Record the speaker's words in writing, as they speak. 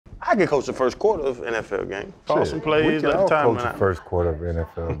I could coach the first quarter of NFL game. Call some plays, we can let the all time coach run the out. first quarter of an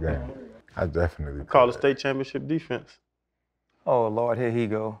NFL game. I definitely Call could. the state championship defense. Oh, Lord, here he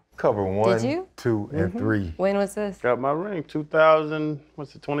go. Cover 1, Did you? 2, and 3. When was this? Got my ring,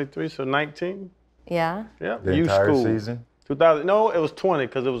 23, so 19. Yeah. Yeah, The youth entire school. season? 2000, no, it was 20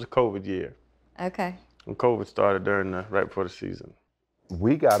 because it was a COVID year. Okay. When COVID started right before the season.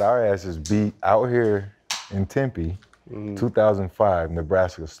 We got our asses beat out here in Tempe, 2005.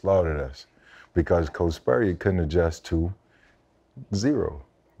 Nebraska slaughtered us because Coach Spurrier couldn't adjust to 0,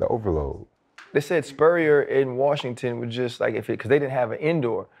 the overload. They said Spurrier in Washington would just like because they didn't have an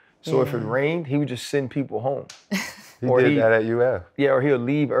indoor. So if it rained, he would just send people home. He did that at UF. Yeah, or he'll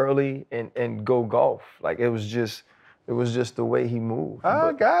leave early and go golf. Like it was just the way he moved.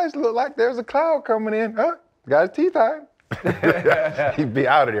 Guys, look like there's a cloud coming in. Got his tea time. He'd be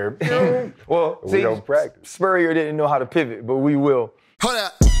out of there. Well, we see, don't practice. Spurrier didn't know how to pivot, but we will. Hold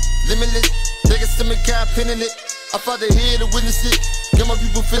up, limitless. Take a stomach, got pin in it. I fought the head to witness it. Got my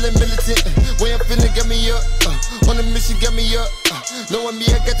people feeling militant. Way I'm feeling, got me up. On the mission, got me up. Knowing me,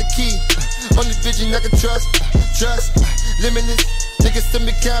 I got the key. On the vision, I can trust. Trust, limitless. Take a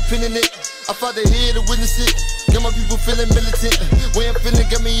stomach, got pin in it. I fought the head to witness it. Got my people feeling militant. Way I'm feeling,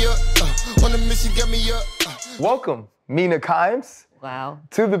 got me up. On the mission, got me up. Welcome, Mina Kimes. Wow.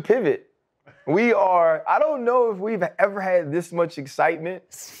 To the pivot. We are, I don't know if we've ever had this much excitement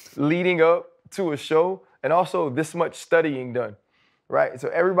leading up to a show and also this much studying done, right? So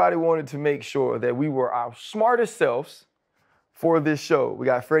everybody wanted to make sure that we were our smartest selves for this show. We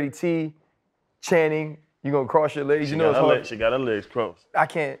got Freddie T, Channing. You gonna cross your legs? She got her legs crossed. I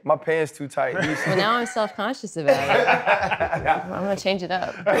can't, my pants too tight. Well, now I'm self-conscious about it. I'm gonna change it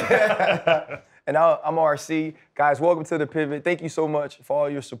up. And I'm RC. Guys, welcome to The Pivot. Thank you so much for all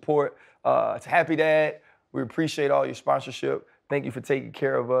your support. To Happy Dad, we appreciate all your sponsorship. Thank you for taking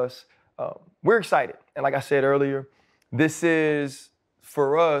care of us. We're excited. And like I said earlier, this is,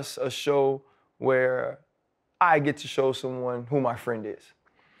 for us, a show where I get to show someone who my friend is.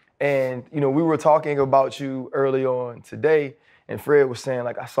 And, you know, we were talking about you early on today, and Fred was saying,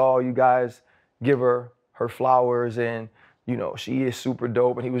 like, I saw you guys give her flowers, and, you know, she is super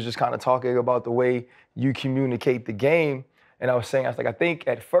dope. And he was just kind of talking about the way you communicate the game. And I was like, I think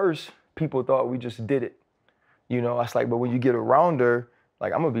at first, people thought we just did it. You know, I was like, but when you get around her,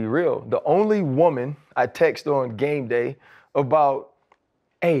 like, I'm gonna be real. The only woman I text on game day about,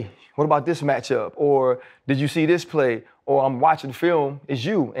 hey, what about this matchup? Or did you see this play? Or I'm watching film is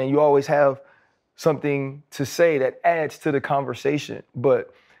you. And you always have something to say that adds to the conversation.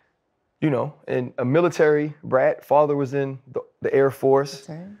 But, you know, in a military brat, father was in the Air Force.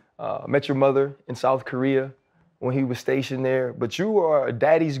 Met your mother in South Korea when he was stationed there. But you are a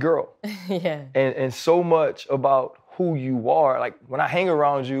daddy's girl. Yeah. And so much about who you are. Like, when I hang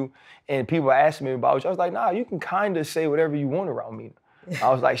around you and people ask me about you, I was like, nah, you can kind of say whatever you want around me. I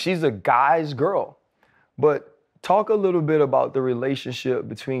was like, she's a guy's girl. But talk a little bit about the relationship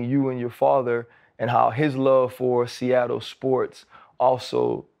between you and your father and how his love for Seattle sports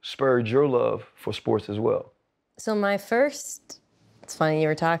also spurred your love for sports as well. So it's funny you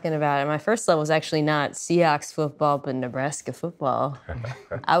were talking about it. My first love was actually not Seahawks football, but Nebraska football.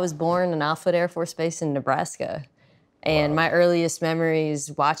 I was born in Alpha Air Force Base in Nebraska. And my earliest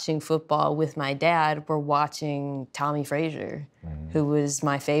memories watching football with my dad were watching Tommy Frazier, who was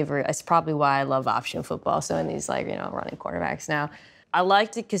my favorite. That's probably why I love option football. So, and he's like, you know, running quarterbacks now. I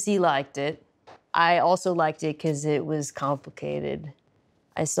liked it because he liked it. I also liked it because it was complicated.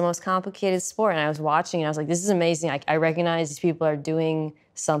 It's the most complicated sport. And I was watching and I was like, this is amazing. I recognize these people are doing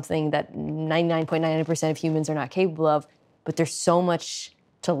something that 99.99% of humans are not capable of, but there's so much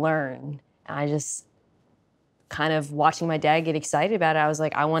to learn. And I just kind of watching my dad get excited about it, I was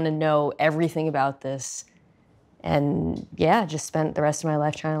like, I want to know everything about this. And yeah, just spent the rest of my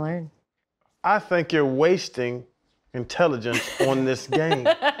life trying to learn. I think you're wasting intelligence on this game.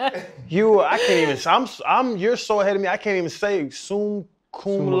 You're so ahead of me, I can't even say summa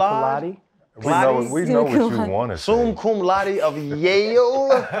cum laude. We know what you want to say. Summa cum laude of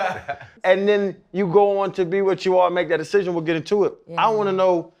Yale. And then you go on to be what you are, make that decision, we'll get into it. Yeah. I want to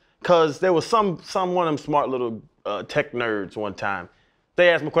know, because there was one of them smart little tech nerds one time. They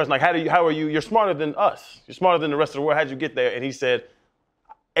asked me a question like, how are you? You're smarter than us. You're smarter than the rest of the world. How'd you get there? And he said,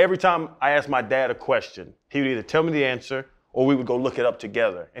 every time I asked my dad a question, he would either tell me the answer or we would go look it up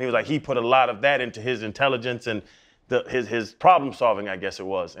together. And he was like, he put a lot of that into his intelligence and his problem solving, I guess it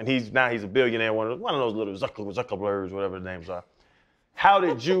was. And he's a billionaire, one of those little Zuckerbergs, whatever the names are. How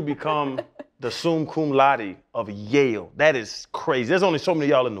did you become the summa cum laude of Yale? That is crazy. There's only so many of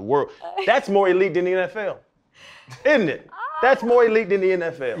y'all in the world. That's more elite than the NFL, isn't it? That's more elite than the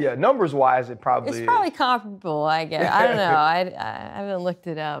NFL. Yeah, numbers-wise, it probably It's probably comparable, I guess. I don't know. I haven't looked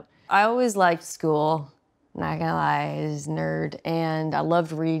it up. I always liked school. Not gonna lie, I was a nerd, and I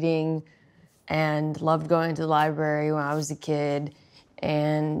loved reading, and loved going to the library when I was a kid.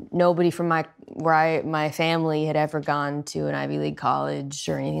 And nobody from my family had ever gone to an Ivy League college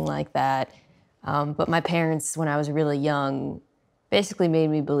or anything like that. But my parents, when I was really young, basically made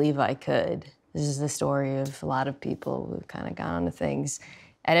me believe I could. This is the story of a lot of people who've kind of gone to things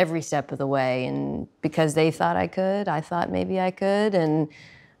at every step of the way. And because they thought I could, I thought maybe I could. And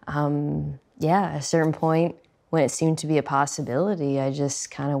yeah, at a certain point, when it seemed to be a possibility, I just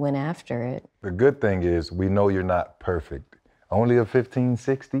kind of went after it. The good thing is we know you're not perfect. Only a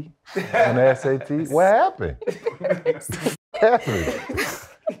 1560 on the SAT? What happened? What happened?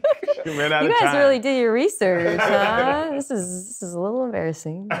 You ran out You of guys time. really did your research, huh? This is a little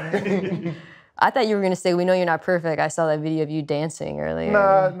embarrassing. I thought you were gonna say, we know you're not perfect. I saw that video of you dancing earlier.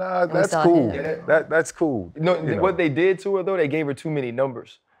 Nah, And we that's saw cool. him. That's cool. No, You know. what they did to her though, they gave her too many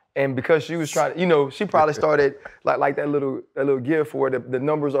numbers. And because she was trying to, she probably started like that little gift where the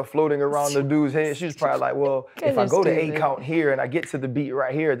numbers are floating around the dude's head. She was probably like, well, if I go to 8 count here and I get to the beat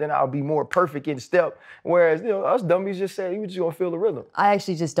right here, then I'll be more perfect in step. Whereas, us dummies just said, you just gonna feel the rhythm. I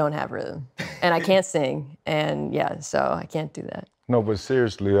actually just don't have rhythm, and I can't sing, and yeah, so I can't do that. No, but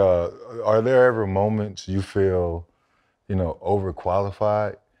seriously, are there ever moments you feel,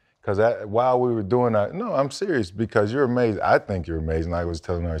 overqualified? Because while we were doing that, no, I'm serious because you're amazing. I think you're amazing. I was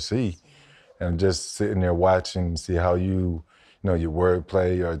telling RC, and just sitting there watching, see how your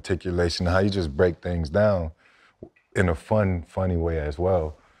wordplay, your articulation, how you just break things down in a funny way as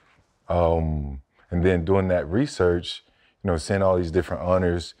well. And then doing that research, seeing all these different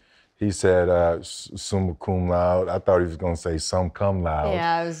honors. He said summa cum laude. I thought he was going to say some cum laude.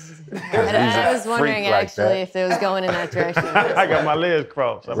 Yeah, I was wondering like actually that. if it was going in that direction. I got my legs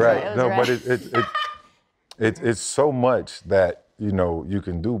crossed. Right. No, right. but it's so much that you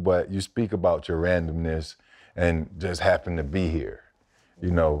can do. But you speak about your randomness and just happen to be here.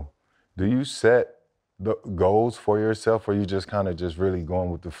 Do you set the goals for yourself, or you just kind of just really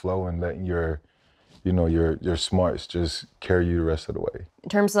going with the flow and letting your smarts just carry you the rest of the way? In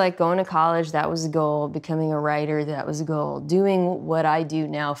terms of like going to college, that was a goal. Becoming a writer, that was a goal. Doing what I do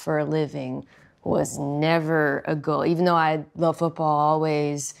now for a living was never a goal. Even though I love football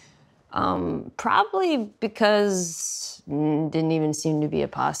always, probably because it didn't even seem to be a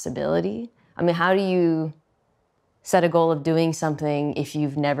possibility. I mean, how do you set a goal of doing something if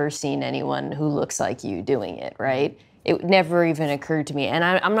you've never seen anyone who looks like you doing it, right? It never even occurred to me. And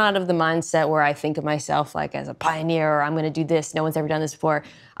I'm not of the mindset where I think of myself like as a pioneer or I'm gonna do this, no one's ever done this before.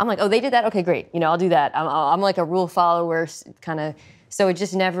 I'm like, oh, they did that? Okay, great, I'll do that. I'm like a rule follower kind of, so it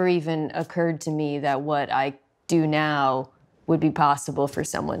just never even occurred to me that what I do now would be possible for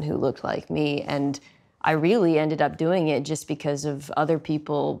someone who looked like me. And I really ended up doing it just because of other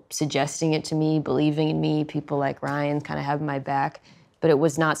people suggesting it to me, believing in me, people like Ryan kind of having my back. But it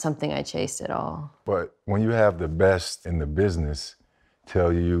was not something I chased at all. But when you have the best in the business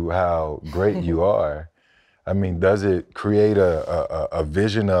tell you how great you are, I mean, does it create a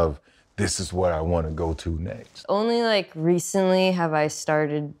vision of this is what I want to go to next? Only like recently have I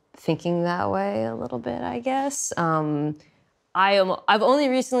started thinking that way a little bit, I guess. I've only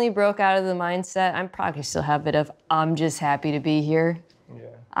recently broke out of the mindset. I'm probably still have it of I'm just happy to be here. Yeah.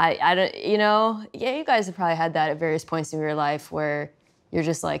 I don't, yeah, you guys have probably had that at various points in your life where you're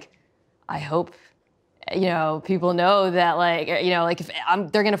just like, I hope, people know that like if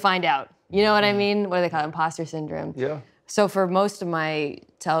they're gonna find out. You know what I mean? What do they call it? Imposter syndrome. Yeah. So for most of my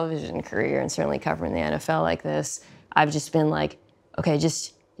television career and certainly covering the NFL like this, I've just been like, okay,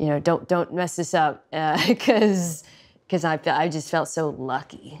 just, don't mess this up because I just felt so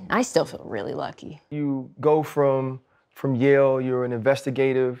lucky. I still feel really lucky. You go from Yale, you're an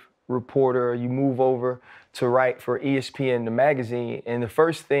investigative reporter, you move over to write for ESPN, the magazine, and the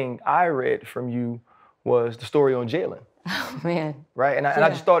first thing I read from you was the story on Jalen. Oh man. Right, and I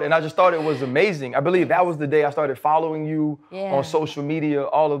just thought it was amazing. I believe that was the day I started following you on social media,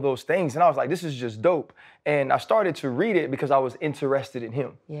 all of those things, and I was like, this is just dope. And I started to read it because I was interested in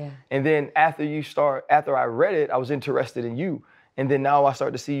him. Yeah. And then after I read it, I was interested in you. And then now I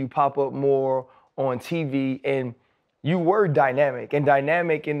start to see you pop up more on TV, and you were dynamic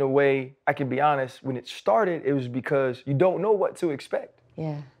in the way, I can be honest, when it started, it was because you don't know what to expect.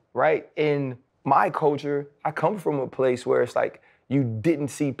 Yeah. Right? In my culture, I come from a place where it's like you didn't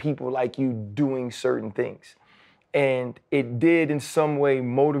see people like you doing certain things. And it did in some way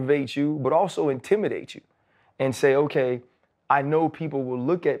motivate you, but also intimidate you and say, okay, I know people will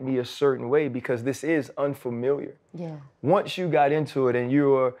look at me a certain way because this is unfamiliar. Yeah. Once you got into it and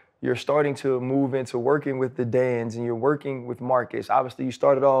you're starting to move into working with the Dans and you're working with Marcus, obviously you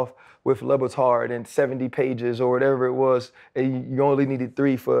started off with Le Batard and 70 pages or whatever it was, and you only needed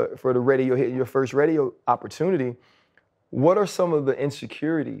 3 for the radio hit, your first radio opportunity. What are some of the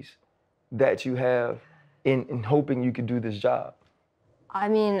insecurities that you have in hoping you could do this job? I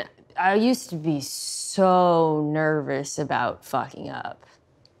mean, I used to be so nervous about fucking up,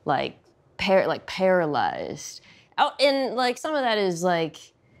 like paralyzed. Oh, and like some of that is like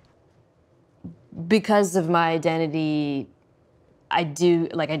because of my identity. I do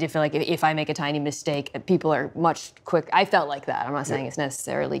feel like if I make a tiny mistake, people are much quick. I felt like that. I'm not saying it's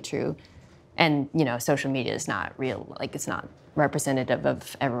necessarily true, and you know, social media is not real. Like it's not representative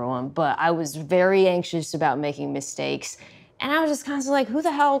of everyone. But I was very anxious about making mistakes. And I was just constantly like, who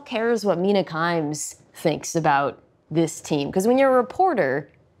the hell cares what Mina Kimes thinks about this team? Because when you're a reporter,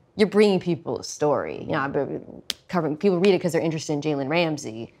 you're bringing people a story. You know, I'm covering, people read it because they're interested in Jalen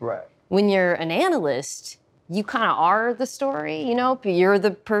Ramsey. Right. When you're an analyst, you kind of are the story, you know? You're the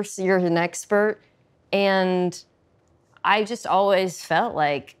person, you're an expert. And I just always felt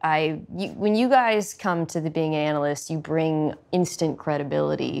like when you guys come to being an analyst, you bring instant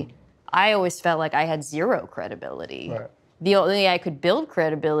credibility. I always felt like I had zero credibility. Right. The only way I could build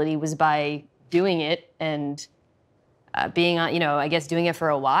credibility was by doing it and being on, you know, I guess doing it for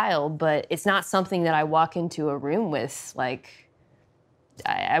a while, but it's not something that I walk into a room with. Like,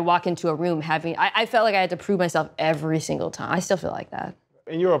 I walk into a room I felt like I had to prove myself every single time. I still feel like that.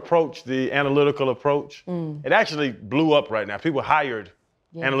 In your approach, the analytical approach, it actually blew up right now. People hired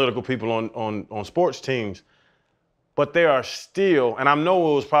analytical people on sports teams. But there are still, and I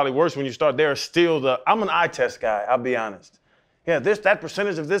know it was probably worse when you start, there are still I'm an eye test guy, I'll be honest. Yeah, that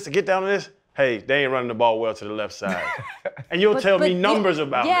percentage of this to get down to this, hey, they ain't running the ball well to the left side. And you'll tell me numbers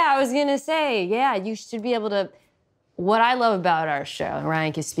about it. Yeah, I was gonna say, you should be able to, what I love about our show, and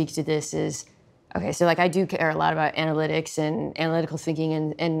Ryan can speak to this, is, okay, so like I do care a lot about analytics and analytical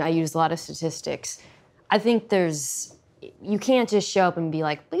thinking, and I use a lot of statistics. I think you can't just show up and be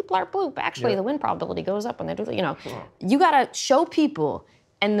like, bleep, blarp, bloop, actually the win probability goes up when they do, you know. You gotta show people.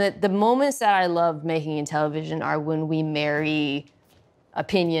 And the moments that I love making in television are when we marry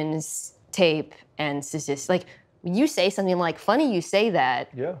opinions, tape, and statistics. Like, when you say something like, funny you say that.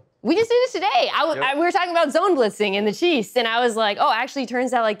 Yeah. We just did this today. We were talking about zone blitzing in the Chiefs, and I was like, oh, actually,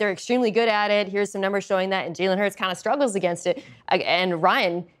 turns out like they're extremely good at it. Here's some numbers showing that, and Jalen Hurts kind of struggles against it. And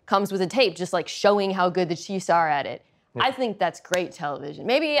Ryan comes with a tape just like showing how good the Chiefs are at it. Yeah. I think that's great television.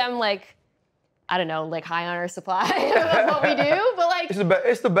 Maybe I'm like, I don't know, like high on our supply of what we do, but like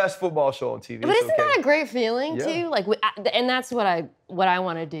it's the best football show on TV. But isn't that a great feeling too? Like, and that's what I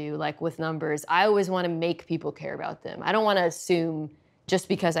want to do. Like with numbers, I always want to make people care about them. I don't want to assume just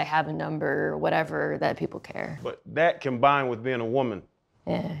because I have a number or whatever that people care. But that combined with being a woman,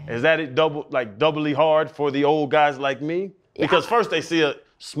 is that doubly hard for the old guys like me? Because first they see a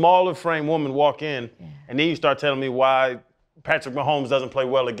smaller frame woman walk in, and then you start telling me why Patrick Mahomes doesn't play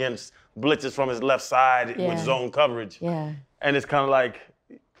well against blitzes from his left side with zone coverage. Yeah. And it's kind of like,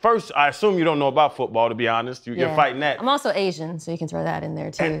 first, I assume you don't know about football, to be honest. You're fighting that. I'm also Asian, so you can throw that in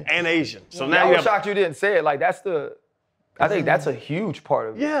there too. And Asian. So now I was shocked you didn't say it. Like I think that's a huge part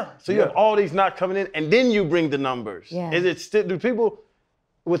of it. Yeah. So you have all these not coming in, and then you bring the numbers. Yeah. Is it still, do people,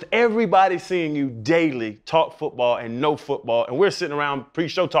 with everybody seeing you daily talk football and know football, and we're sitting around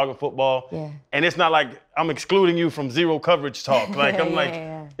pre-show talking football, and it's not like I'm excluding you from zero coverage talk. Like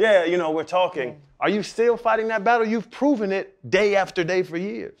you know, we're talking. Yeah. Are you still fighting that battle? You've proven it day after day for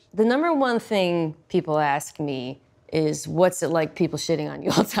years. The number one thing people ask me is, what's it like people shitting on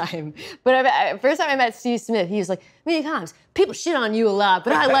you all the time? But first time I met Steve Smith, he was like, Mina Kimes, people shit on you a lot,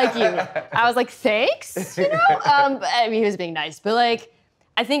 but I like you. I was like, thanks, you know? I mean, he was being nice, but like,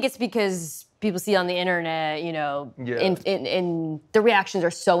 I think it's because people see on the internet, you know, in the reactions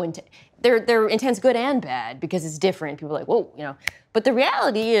are so intense. They're intense, good and bad, because it's different. People are like, whoa, you know. But the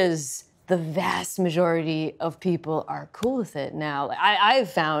reality is the vast majority of people are cool with it now.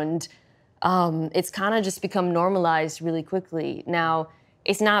 I've found it's kind of just become normalized really quickly. Now,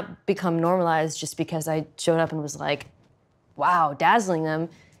 it's not become normalized just because I showed up and was like, wow, dazzling them.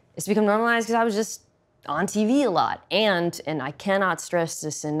 It's become normalized because I was just on TV a lot. And I cannot stress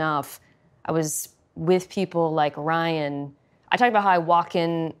this enough, I was with people like Ryan. I talked about how I walk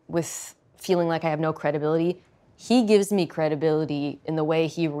in with feeling like I have no credibility. He gives me credibility in the way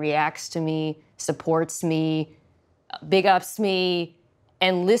he reacts to me, supports me, big ups me,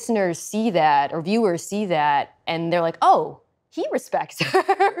 and listeners see that, or viewers see that, and they're like, oh, he respects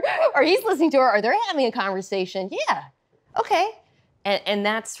her, or he's listening to her, or they're having a conversation. Yeah, okay. And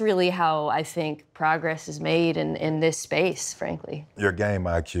that's really how I think progress is made in this space, frankly. Your game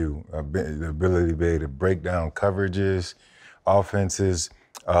IQ, the ability to be able to break down coverages, offenses.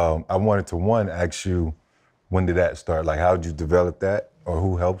 I wanted to, ask you, when did that start? Like, how did you develop that? Or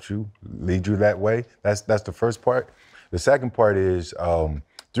who helped you, lead you that way? That's the first part. The second part is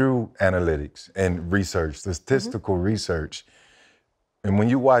through analytics and research, statistical research. And when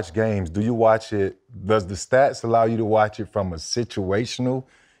you watch games, do you watch it, does the stats allow you to watch it from a situational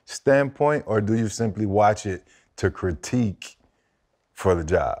standpoint, or do you simply watch it to critique for the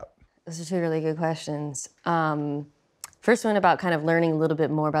job? Those are two really good questions. First one about kind of learning a little bit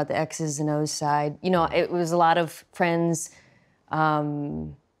more about the X's and O's side. You know, it was a lot of friends,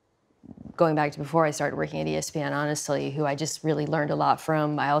 going back to before I started working at ESPN, honestly, who I just really learned a lot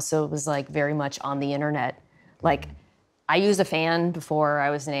from. I also was like very much on the internet. Like, I used a fan before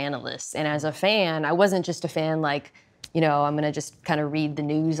I was an analyst. And as a fan, I wasn't just a fan like, you know, I'm gonna just kind of read the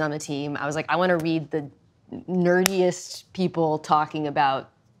news on the team. I was like, I wanna read the nerdiest people talking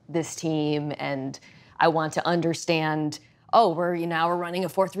about this team, and I want to understand, oh, we're running a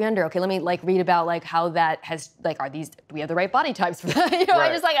 4-3 under. Okay, let me like read about like how that has, like, do we have the right body types for that? You know,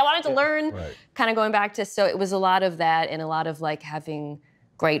 Right. I wanted to learn, kind of going back to, so it was a lot of that and a lot of like having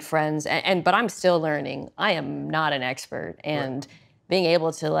great friends, but I'm still learning. I am not an expert, and being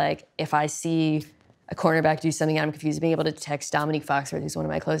able to, like, if I see a cornerback do something I'm confused, being able to text Dominique Foxworth, who's one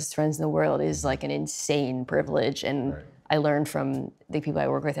of my closest friends in the world, is like an insane privilege, and I learn from the people I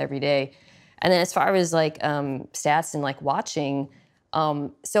work with every day. And then as far as like stats and like watching,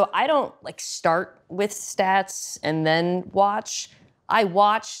 so I don't like start with stats and then watch. I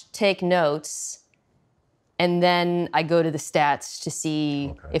watch, take notes, and then I go to the stats to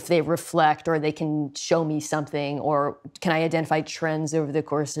see if they reflect or they can show me something, or can I identify trends over the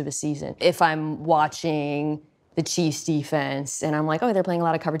course of a season. If I'm watching the Chiefs defense and I'm like, oh, they're playing a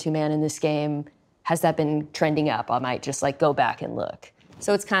lot of cover 2 man in this game, has that been trending up? I might just like go back and look.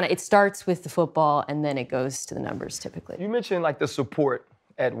 So it's kind of, it starts with the football and then it goes to the numbers typically. You mentioned like the support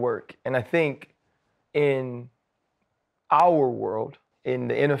at work, and I think in our world, in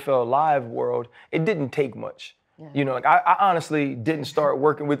the NFL live world, it didn't take much. Yeah. You know, like I honestly didn't start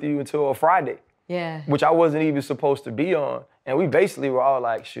working with you until a Friday. Yeah. Which I wasn't even supposed to be on. And we basically were all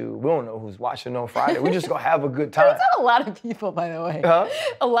like, shoot, we don't know who's watching on Friday. We're just gonna have a good time. There's not a lot of people, by the way. Huh?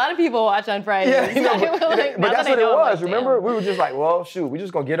 A lot of people watch on Fridays. Yeah, you know, but that's what it was. Like, remember, we were just like, well, shoot, we're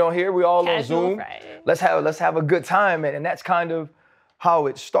just gonna get on here. We all Casual on Zoom. Friday. Let's have a good time. And that's kind of how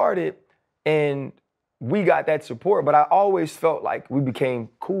it started. And we got that support, but I always felt like we became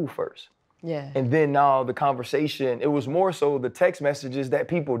cool first. Yeah. And then now the conversation, it was more so the text messages that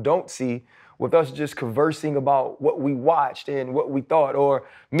people don't see, with us just conversing about what we watched and what we thought, or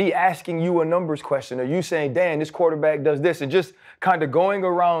me asking you a numbers question, or you saying, Dan, this quarterback does this, and just kind of going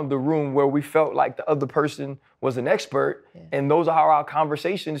around the room where we felt like the other person was an expert, and those are how our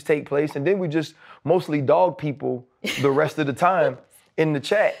conversations take place, and then we just mostly dog people the rest of the time in the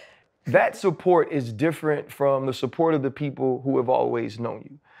chat. That support is different from the support of the people who have always known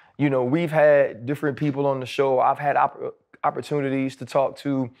you. You know, we've had different people on the show. I've had opportunities to talk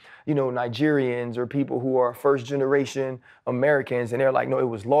to, you know, Nigerians or people who are first generation Americans, and they're like, no, it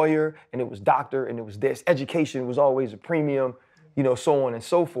was lawyer and it was doctor and it was this. Education was always a premium, you know, so on and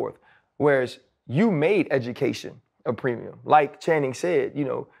so forth. Whereas you made education a premium. Like Channing said, you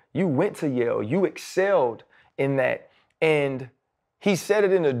know, you went to Yale, you excelled in that. And he said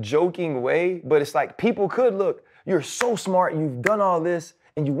it in a joking way, but it's like people could look, you're so smart, you've done all this,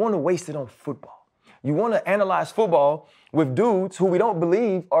 and you want to waste it on football. You want to analyze football with dudes who we don't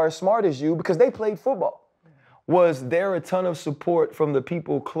believe are as smart as you because they played football. Was there a ton of support from the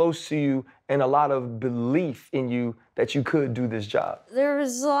people close to you and a lot of belief in you that you could do this job? There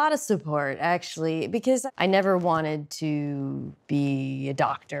was a lot of support, actually, because I never wanted to be a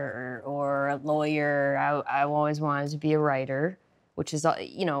doctor or a lawyer. I always wanted to be a writer, which is,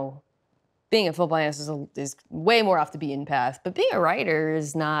 you know, being a football analyst is way more off the beaten path. But being a writer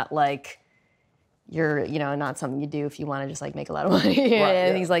is not like, you're, you know, not something you do if you want to just like make a lot of money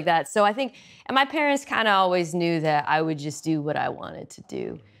and things like that. So I think, and my parents kind of always knew that I would just do what I wanted to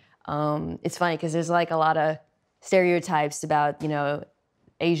do. It's funny because there's like a lot of stereotypes about, you know,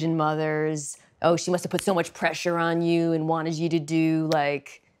 Asian mothers. Oh, she must have put so much pressure on you and wanted you to do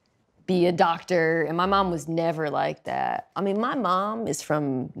like, be a doctor. And my mom was never like that. I mean, my mom is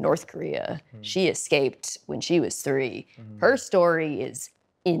from North Korea. She escaped when she was 3. Her story is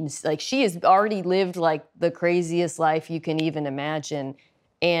like, she has already lived like the craziest life you can even imagine.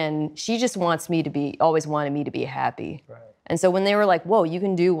 And she just wants me to be, always wanted me to be happy. Right. And so when they were like, whoa, you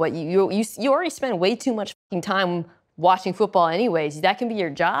can do what you already spend way too much time watching football anyways. That can be your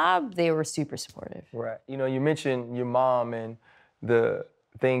job. They were super supportive. Right. You know, you mentioned your mom and the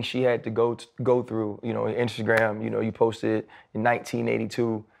things she had to go through. You know, Instagram, you know, you posted in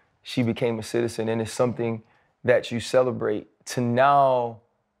 1982, she became a citizen, and it's something that you celebrate to now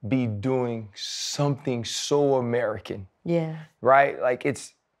be doing something so American. Yeah. Right? Like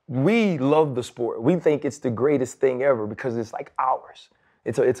we love the sport. We think it's the greatest thing ever because it's like ours.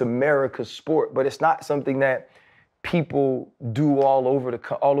 It's America's sport, but it's not something that people do all over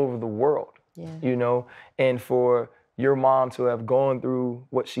the world. Yeah. You know, and for your mom to have gone through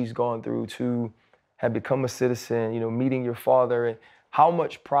what she's gone through, to have become a citizen, you know, meeting your father, and how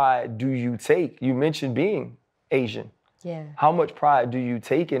much pride do you take? You mentioned being Asian. Yeah. How much pride do you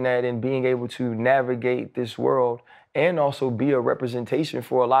take in that, and being able to navigate this world and also be a representation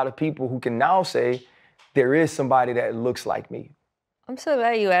for a lot of people who can now say, there is somebody that looks like me? I'm so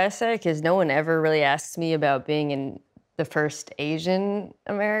glad you asked that, because no one ever really asks me about being in the first Asian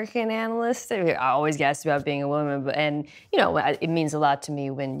American analyst. I always get asked about being a woman, and you know, it means a lot to me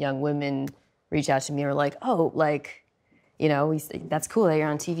when young women reach out to me or like, oh, like, you know, that's cool that you're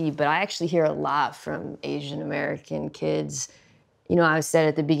on TV. But I actually hear a lot from Asian American kids. You know, I said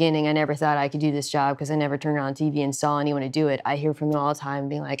at the beginning, I never thought I could do this job because I never turned on TV and saw anyone to do it. I hear from them all the time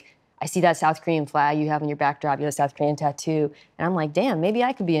being like, I see that South Korean flag you have on your backdrop, you have a South Korean tattoo. And I'm like, damn, maybe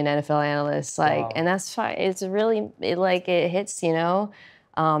I could be an NFL analyst. Like, wow. And that's fine. It's really, it hits, you know?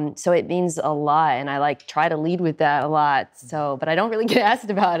 So it means a lot. And I like try to lead with that a lot. So, but I don't really get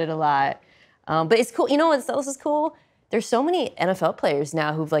asked about it a lot. But it's cool. You know what else is cool? There's so many NFL players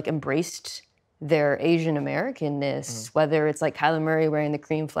now who've like embraced their Asian Americanness, whether it's like Kyler Murray wearing the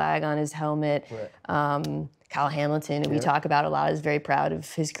cream flag on his helmet, right. Kyle Hamilton, we talk about a lot, is very proud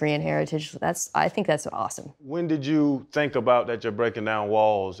of his Korean heritage. I think that's awesome. When did you think about that you're breaking down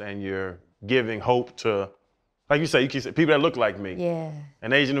walls and you're giving hope to, like you say people that look like me? Yeah.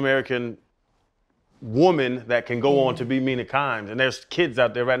 An Asian American woman that can go on to be Mina Kimes, and there's kids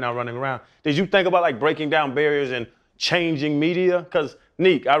out there right now running around. Did you think about like breaking down barriers and changing media? Because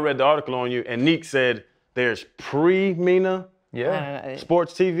Neek, I read the article on you, and Neek said there's pre-Mina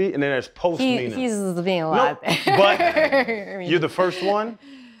sports TV, and then there's post-Mina. He's being a lot there. But you're the first one.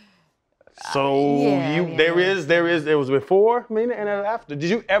 So there was before Mina and after. Did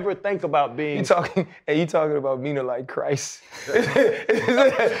you ever think about being? You talking about Mina like Christ? It's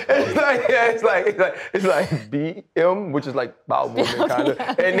like BM, which is like Bow woman kind of,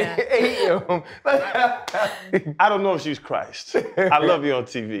 and AM. I don't know if she's Christ. I love you on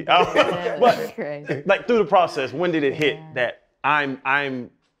TV. But like through the process, when did it hit that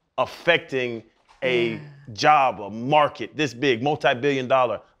I'm affecting a job, a market this big,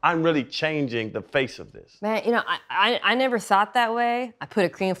 multi-billion-dollar? I'm really changing the face of this. Man, you know, I never thought that way. I put a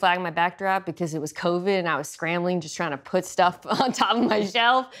Korean flag in my backdrop because it was COVID and I was scrambling, just trying to put stuff on top of my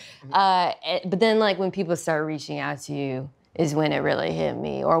shelf. But then like when people start reaching out to you is when it really hit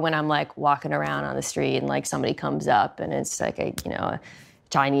me. Or when I'm like walking around on the street and like somebody comes up and it's like a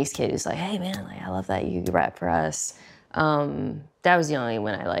Chinese kid who's like, hey man, like I love that you rap for us. That was the only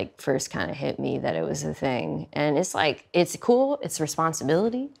when I like first kind of hit me that it was a thing. And it's like, it's cool, it's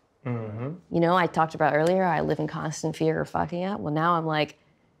responsibility. Mm-hmm. You know, I talked about earlier, I live in constant fear of fucking up. Well, now I'm like,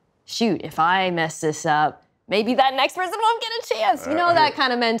 shoot, if I mess this up, maybe that next person won't get a chance. You know, that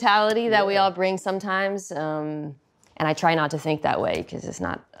kind of mentality that we all bring sometimes. And I try not to think that way because it's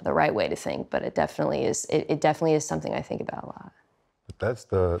not the right way to think, but it definitely is. It definitely is something I think about a lot. But that's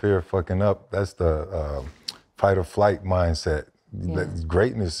the fear of fucking up. That's the fight or flight mindset. Yeah.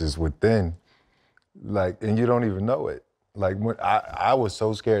 Greatness is within, like, and you don't even know it. Like when I was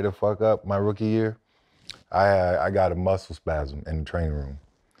so scared to fuck up my rookie year, I got a muscle spasm in the training room.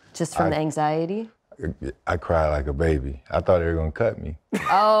 Just from the anxiety? I cried like a baby. I thought they were gonna cut me.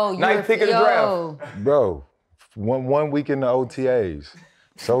 Oh, ninth pick of the draft. Bro, one week in the OTAs,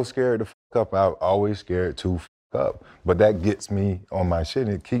 so scared to fuck up. I'm always scared to fuck up. But that gets me on my shit.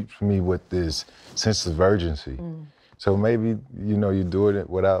 It keeps me with this sense of urgency. So maybe, you know, you're doing it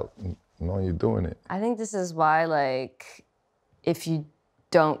without knowing you're doing it. I think this is why, like, if you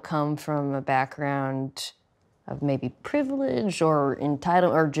don't come from a background of maybe privilege or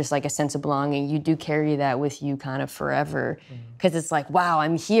entitled or just like a sense of belonging, you do carry that with you kind of forever. Because it's like, wow,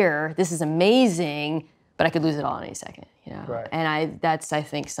 I'm here, this is amazing, but I could lose it all in any second, you know? Right. And that's, I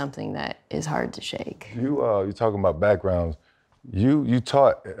think, something that is hard to shake. You're talking about backgrounds. You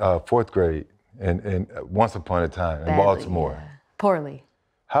taught fourth grade. And once upon a time in Badly, Baltimore. Yeah. Poorly.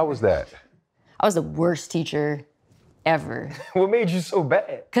 How was that? I was the worst teacher ever. What made you so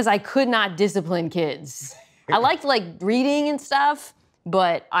bad? Because I could not discipline kids. I liked like reading and stuff,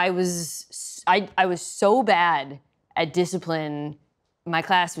 but I was so bad at discipline, my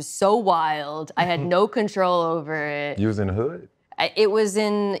class was so wild. I had no control over it. You was in the hood? It was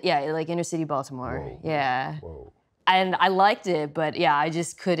in, like inner city Baltimore. Whoa. Yeah. Whoa. And I liked it, but yeah, I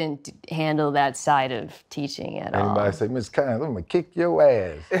just couldn't handle that side of teaching at all. Anybody say, Miss Kimes, I'm gonna kick your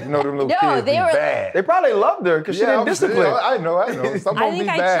ass. You know them little No, kids they be were- bad. They probably loved her because she didn't discipline. I know. Some I of them think be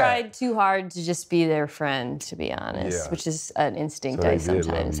I bad. tried too hard to just be their friend, to be honest, Yeah. which is an instinct So they I did love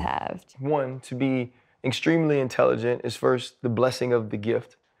sometimes you. have. One, to be extremely intelligent is first the blessing of the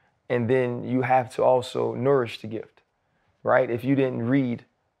gift, and then you have to also nourish the gift, right? If you didn't read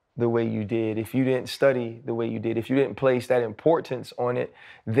the way you did, if you didn't study the way you did, if you didn't place that importance on it,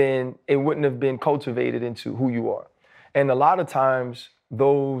 then it wouldn't have been cultivated into who you are. And a lot of times,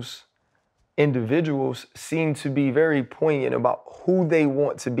 those individuals seem to be very poignant about who they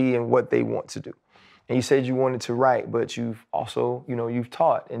want to be and what they want to do. And you said you wanted to write, but you've also, you've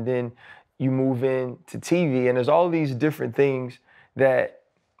taught, and then you move into TV, and there's all these different things that,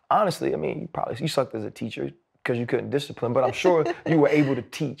 honestly, I mean, you sucked as a teacher because you couldn't discipline, but I'm sure you were able to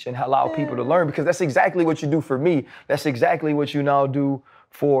teach and allow people to learn, because that's exactly what you do for me. That's exactly what you now do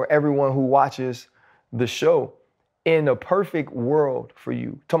for everyone who watches the show. In a perfect world for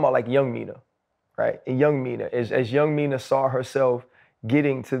you, talking about like young Mina, right? And young Mina, as young Mina saw herself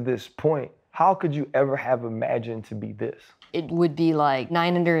getting to this point, how could you ever have imagined to be this? It would be like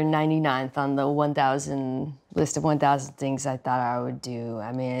 999th on the 1,000 list of 1,000 things I thought I would do.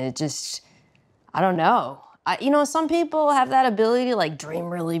 I mean, it just, I don't know. Some people have that ability to like dream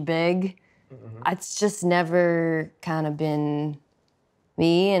really big. Mm-hmm. It's just never kind of been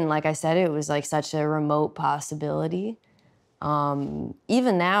me. And like I said, it was like such a remote possibility.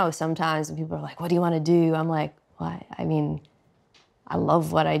 Even now, sometimes when people are like, what do you want to do? I'm like, what? I mean, I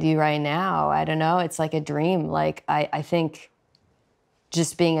love what I do right now. I don't know. It's like a dream. Like, I think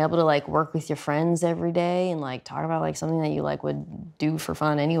just being able to like work with your friends every day and like talk about like something that you like would do for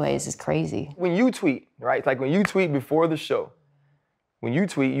fun anyways is crazy. When you tweet, right? Like when you tweet before the show, when you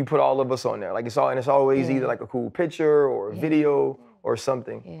tweet, you put all of us on there. Like it's always either like a cool picture or a video or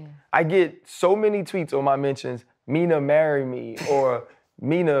something. Yeah. I get so many tweets on my mentions, Mina, marry me, or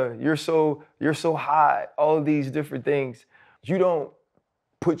Mina, you're so hot, all of these different things. You don't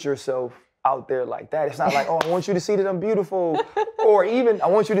put yourself out there like that. It's not like, oh, I want you to see that I'm beautiful, or even I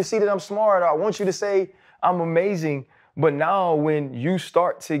want you to see that I'm smart, or I want you to say I'm amazing. But now when you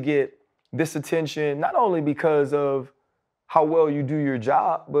start to get this attention, not only because of how well you do your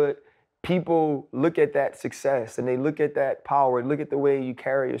job, but people look at that success and they look at that power, look at the way you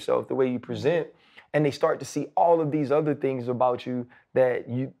carry yourself, the way you present, and they start to see all of these other things about you that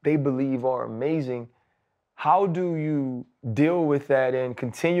they believe are amazing. How do you deal with that and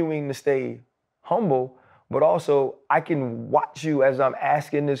continuing to stay humble, but also I can watch you as I'm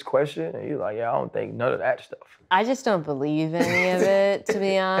asking this question and you're like, yeah, I don't think none of that stuff. I just don't believe any of it, to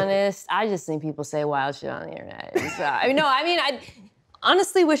be honest. I just think people say wild shit on the internet. So, I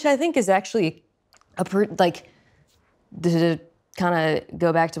honestly wish I think is actually to kind of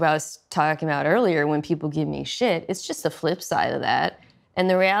go back to what I was talking about earlier, when people give me shit, it's just the flip side of that. And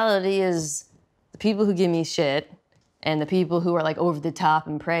the reality is the people who give me shit and the people who are like over the top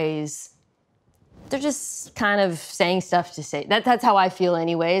and praise, they're just kind of saying stuff to say. That's how I feel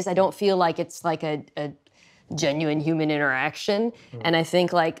anyways. I don't feel like it's like a genuine human interaction. And I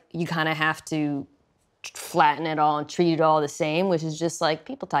think like you kind of have to flatten it all and treat it all the same, which is just like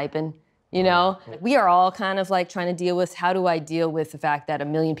people typing, We are all kind of like trying to deal with, how do I deal with the fact that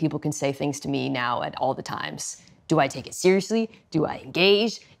 1 million people can say things to me now at all the times? Do I take it seriously? Do I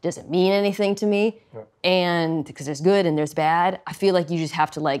engage? Does it mean anything to me? Yeah. And because there's good and there's bad, I feel like you just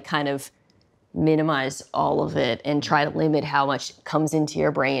have to like kind of minimize all of it and try to limit how much comes into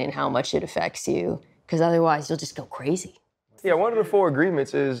your brain and how much it affects you, because otherwise you'll just go crazy. Yeah, one of the 4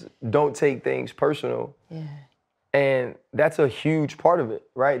 agreements is don't take things personal. Yeah. And that's a huge part of it,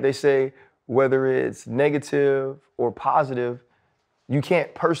 right? They say whether it's negative or positive, you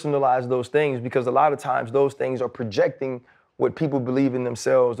can't personalize those things, because a lot of times those things are projecting what people believe in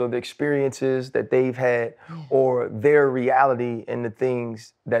themselves or the experiences that they've had or their reality and the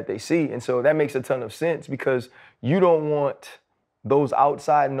things that they see. And so that makes a ton of sense, because you don't want those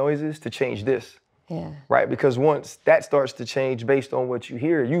outside noises to change this. Yeah. Right? Because once that starts to change based on what you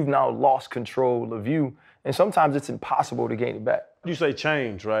hear, you've now lost control of you. And sometimes it's impossible to gain it back. You say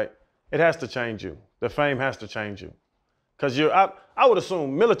change, right? It has to change you. The fame has to change you. Because I would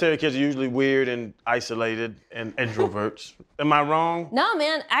assume military kids are usually weird and isolated and introverts. Am I wrong? No,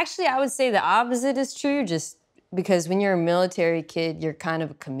 man. Actually, I would say the opposite is true, just because when you're a military kid, you're kind of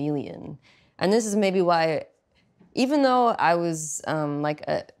a chameleon. And this is maybe why, even though I was like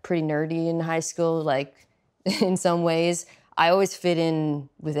pretty nerdy in high school, like in some ways. I always fit in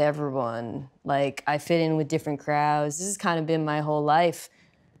with everyone. Like, I fit in with different crowds. This has kind of been my whole life.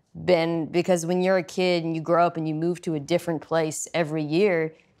 Because when you're a kid and you grow up and you move to a different place every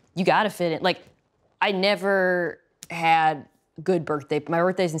year, you gotta fit in. Like, I never had good birthday. My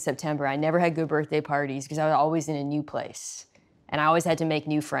birthday's in September. I never had good birthday parties because I was always in a new place. And I always had to make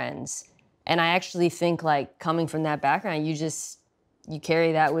new friends. And I actually think, like, coming from that background, you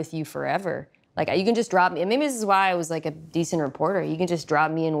carry that with you forever. Like, you can just drop me, and maybe this is why I was like a decent reporter. You can just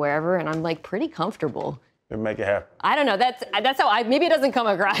drop me in wherever, and I'm like pretty comfortable. And make it happen. I don't know, that's how maybe it doesn't come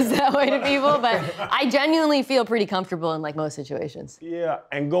across that way to people, but I genuinely feel pretty comfortable in like most situations. Yeah,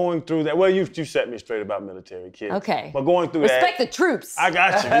 and going through that, well, you set me straight about military kids. Okay. But going through Respect that. the troops. I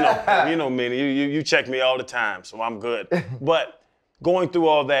got you, you know Mina, you check me all the time, so I'm good. But going through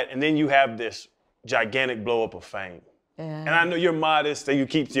all that, and then you have this gigantic blow up of fame. Yeah. And I know you're modest and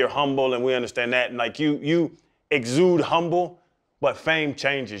you're humble, and we understand that. And like you exude humble, but fame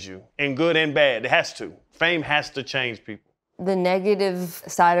changes you in good and bad. It has to. Fame has to change people. The negative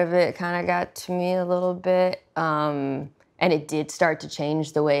side of it kind of got to me a little bit, and it did start to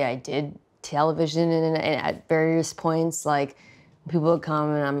change the way I did television. And at various points, like people would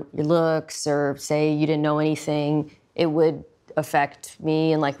come and your looks or say you didn't know anything, it would affect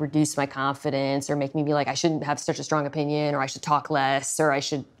me and like reduce my confidence or make me be like, I shouldn't have such a strong opinion, or I should talk less, or I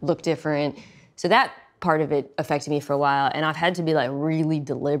should look different. So that part of it affected me for a while, and I've had to be like really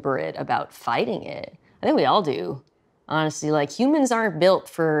deliberate about fighting it. I think we all do, honestly. Like, humans aren't built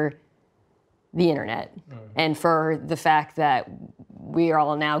for the internet and for the fact that we are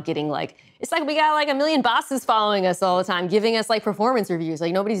all now getting like, it's like we got like a million bosses following us all the time, giving us like performance reviews.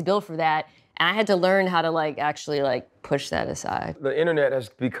 Like, nobody's built for that. And I had to learn how to like actually like push that aside. The internet has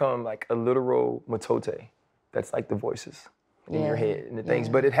become like a literal matote. That's like the voices in your head and the things.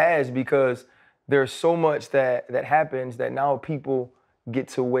 But it has, because there's so much that happens that now people get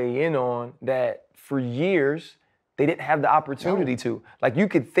to weigh in on that for years they didn't have the opportunity to. Like, you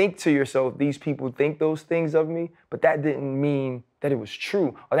could think to yourself, these people think those things of me, but that didn't mean that it was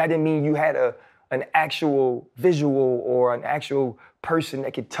true. Or that didn't mean you had an actual visual or an actual person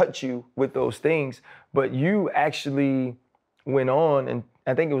that could touch you with those things. But you actually went on, and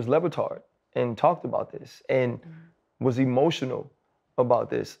I think it was Levitard, and talked about this and was emotional about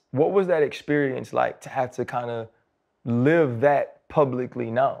this. What was that experience like to have to kind of live that publicly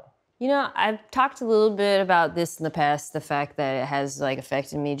now? You know, I've talked a little bit about this in the past, the fact that it has like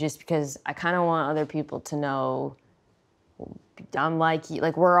affected me, just because I kind of want other people to know I'm like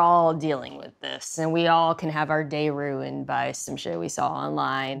we're all dealing with this, and we all can have our day ruined by some shit we saw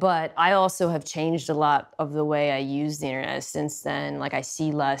online. But I also have changed a lot of the way I use the internet since then. Like, I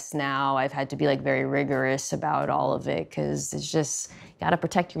see less now. I've had to be like very rigorous about all of it, because it's just, you gotta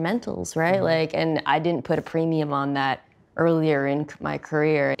protect your mentals, right? Like, and I didn't put a premium on that earlier in my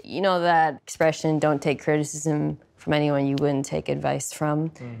career. You know that expression, don't take criticism from anyone you wouldn't take advice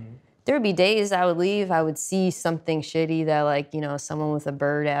from. There would be days I would leave, I would see something shitty that, like, you know, someone with a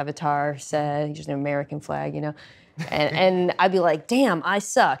bird avatar said, just an American flag, you know, and I'd be like, damn, I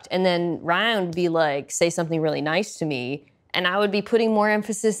sucked. And then Ryan would be like, say something really nice to me, and I would be putting more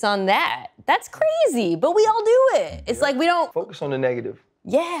emphasis on that. That's crazy, but we all do it. It's like we don't focus on the negative.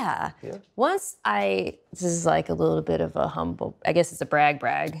 Yeah. Once this is like a little bit of a humble, I guess it's a brag,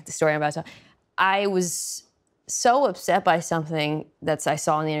 the story I'm about to tell. I was so upset by something that I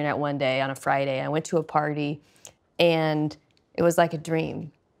saw on the internet one day on a Friday. I went to a party, and it was like a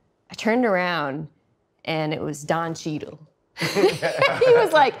dream. I turned around, and it was Don Cheadle. He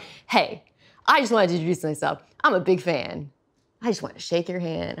was like, hey, I just wanted to introduce myself. I'm a big fan. I just wanted to shake your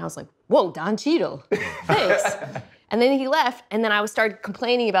hand. I was like, whoa, Don Cheadle, thanks. And then he left, and then I started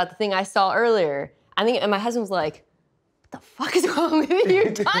complaining about the thing I saw earlier. And my husband was like, what the fuck is wrong with you?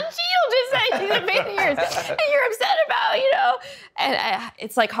 Don Cheadle just said she's a fan of yours, and you're upset about, you know? And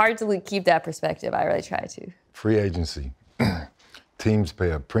it's like hard to keep that perspective. I really try to. Free agency. Teams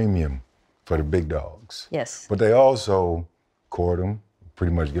pay a premium for the big dogs. Yes. But they also court them,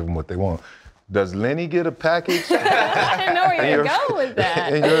 pretty much give them what they want. Does Lenny get a package? I didn't know where you were going with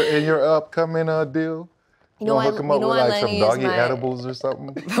that. In your upcoming deal? You know, hook them up with like some Lenny doggy edibles or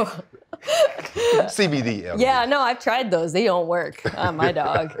something? CBD edibles. Yeah, no, I've tried those. They don't work on my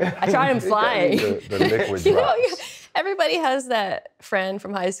dog. I tried them flying. The liquid drops. Everybody has that friend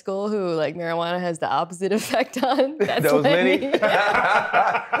from high school who, like, marijuana has the opposite effect on. That's that was Lenny.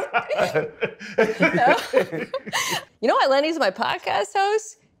 You know what? Lenny's my podcast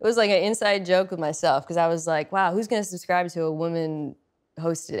host. It was like an inside joke with myself, because I was like, wow, who's going to subscribe to a woman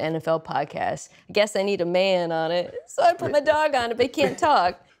hosted NFL podcasts. I guess I need a man on it, so I put my dog on it, but he can't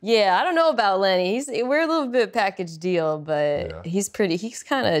talk. Yeah, I don't know about Lenny. We're a little bit package deal, but he's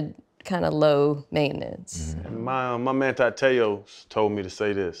kind of low maintenance. Mm-hmm. My man Tateo told me to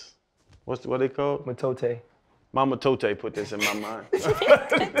say this. What they called? Matote. Mama Tote put this in my mind.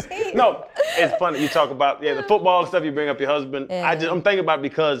 No, it's funny. You talk about the football stuff. You bring up your husband. Yeah. I'm thinking about it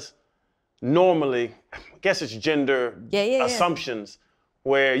because normally, I guess it's gender assumptions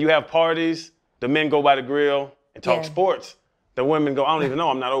where you have parties. The men go by the grill and talk sports. The women go, I don't even know.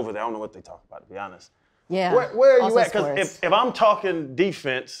 I'm not over there. I don't know what they talk about, to be honest. Yeah. Where are also you at? Because if I'm talking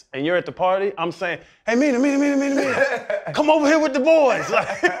defense and you're at the party, I'm saying, hey, Mina, come over here with the boys.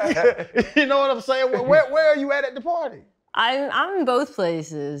 Like, you know what I'm saying? Where are you at the party? I'm in both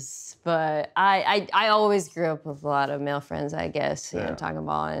places, but I always grew up with a lot of male friends, I guess, you know, talking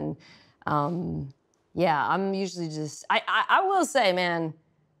about. And I'm usually just, I will say, man,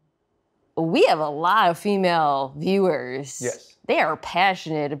 we have a lot of female viewers. Yes. They are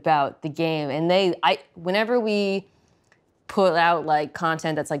passionate about the game, and whenever we put out like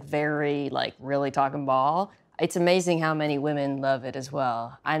content that's like very like really talking ball, it's amazing how many women love it as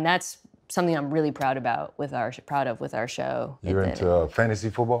well, and that's something I'm really proud of with our show. You're into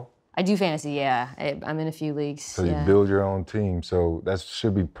fantasy football? I do fantasy, yeah. I'm in a few leagues. So you build your own team, so that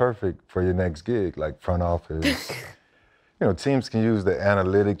should be perfect for your next gig, like front office. You know, teams can use the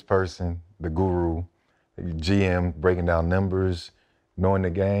analytics person, the guru, GM, breaking down numbers, knowing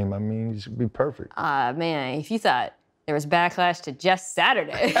the game. I mean, it should be perfect. Man, if you thought there was backlash to just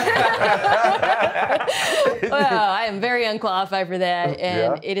Saturday. Well, I am very unqualified for that,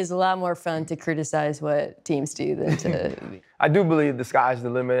 and it is a lot more fun to criticize what teams do than to... I do believe the sky's the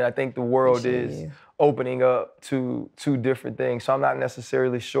limit. I think the world is opening up to two different things, so I'm not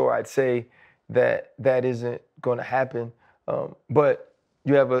necessarily sure I'd say that isn't going to happen. But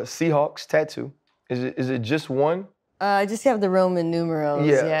you have a Seahawks tattoo. Is it just one? I just have the Roman numerals,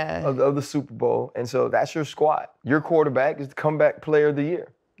 of the Super Bowl. And so that's your squad. Your quarterback is the comeback player of the year.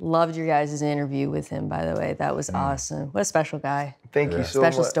 Loved your guys' interview with him, by the way. That was awesome. What a special guy. Thank you so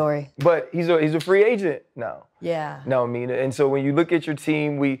much. Special story. But he's a free agent now. Yeah. No, Mina. And so when you look at your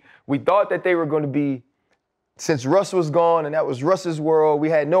team, we thought that they were going to be, since Russ was gone and that was Russ's world, we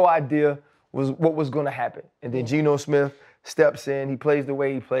had no idea what was going to happen. And then Geno Smith steps in, he plays the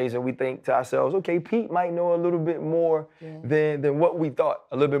way he plays, and we think to ourselves, okay, Pete might know a little bit more than what we thought,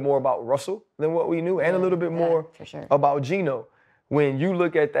 a little bit more about Russell than what we knew, and a little bit more about Geno. When you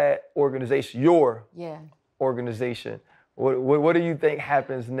look at that organization, your organization, what do you think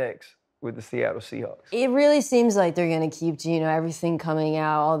happens next with the Seattle Seahawks? It really seems like they're going to keep Geno, everything coming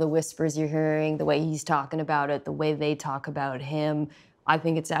out, all the whispers you're hearing, the way he's talking about it, the way they talk about him. I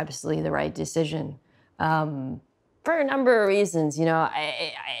think it's absolutely the right decision. For a number of reasons, you know, I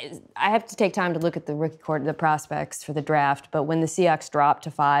have to take time to look at the rookie quarter, the prospects for the draft. But when the Seahawks dropped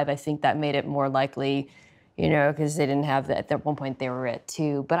to 5, I think that made it more likely, you know, because they didn't have that. At one point, they were at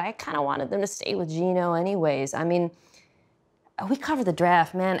 2. But I kind of wanted them to stay with Geno anyways. I mean, we cover the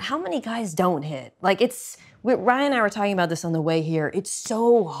draft, man. How many guys don't hit? Like, Ryan and I were talking about this on the way here. It's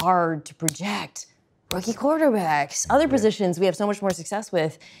so hard to project rookie quarterbacks. Other positions we have so much more success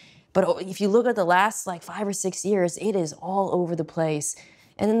with. But if you look at the last like 5 or 6 years, it is all over the place.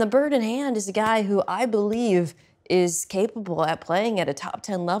 And then the bird in hand is a guy who I believe is capable at playing at a top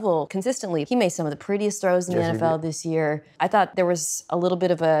 10 level consistently. He made some of the prettiest throws in the NFL this year. I thought there was a little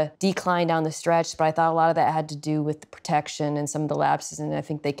bit of a decline down the stretch, but I thought a lot of that had to do with the protection and some of the lapses, and I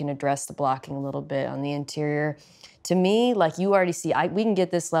think they can address the blocking a little bit on the interior. To me, like you already see, we can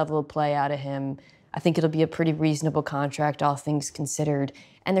get this level of play out of him. I think it'll be a pretty reasonable contract, all things considered.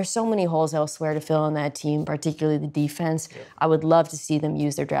 And there's so many holes elsewhere to fill in that team, particularly the defense. I would love to see them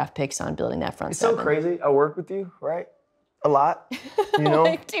use their draft picks on building that front seven. It's so crazy. I work with you, right? A lot, you know?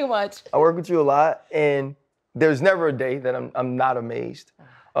 Like too much. I work with you a lot, and there's never a day that I'm not amazed.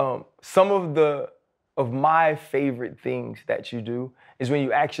 Some of my favorite things that you do is when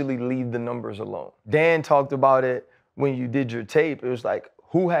you actually leave the numbers alone. Dan talked about it when you did your tape. It was like,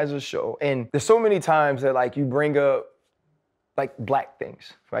 who has a show? And there's so many times that like you bring up like black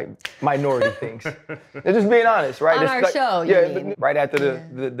things, right? Minority things. They're just being honest, right? On it's our like, show, you mean. Right after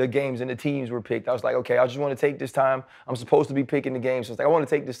the games and the teams were picked, I was like, okay, I just want to take this time. I'm supposed to be picking the games. So it's like, I want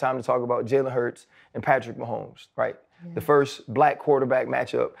to take this time to talk about Jalen Hurts and Patrick Mahomes, right? The first black quarterback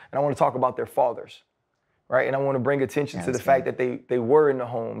matchup. And I want to talk about their fathers, right? And I want to bring attention to the fact that they were in the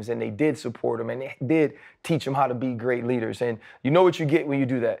homes and they did support them and they did teach them how to be great leaders. And you know what you get when you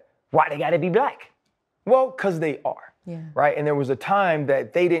do that? Why they got to be black? Well, because they are. right? And there was a time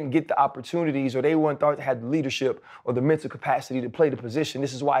that they didn't get the opportunities or they weren't thought to have the leadership or the mental capacity to play the position.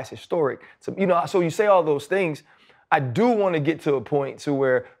 This is why it's historic. So, so you say all those things. I do want to get to a point to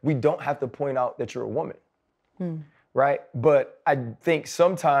where we don't have to point out that you're a woman, right? But I think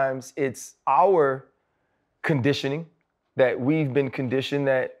sometimes it's our conditioning that we've been conditioned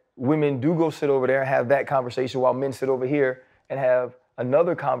that women do go sit over there and have that conversation while men sit over here and have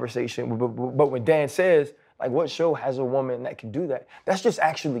another conversation. But when Dan says, like, what show has a woman that can do that? That's just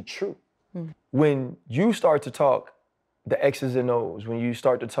actually true. When you start to talk the X's and O's, when you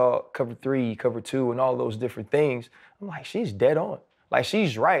start to talk cover 3, cover 2, and all those different things, I'm like, she's dead on. Like,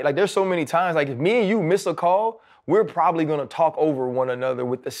 she's right. Like, there's so many times, like, if me and you miss a call, we're probably gonna talk over one another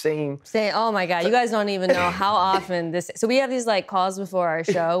with the same. Oh my God, you guys don't even know how often this. So we have these like calls before our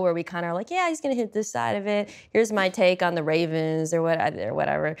show where we kind of are like, yeah, he's gonna hit this side of it. Here's my take on the Ravens or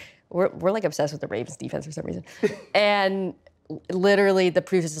whatever. We're like obsessed with the Ravens defense for some reason. And literally the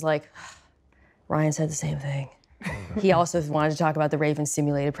producer's is like, Ryan said the same thing. He also wanted to talk about the Ravens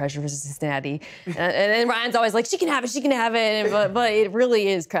simulated pressure versus Cincinnati. And then Ryan's always like, she can have it. But it really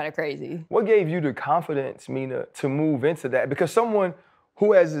is kind of crazy. What gave you the confidence, Mina, to move into that? Because someone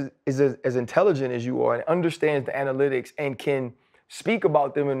who is as intelligent as you are and understands the analytics and can speak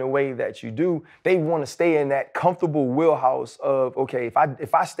about them in the way that you do, they want to stay in that comfortable wheelhouse of, okay,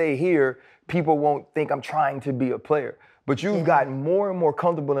 if I stay here, people won't think I'm trying to be a player. But you've gotten more and more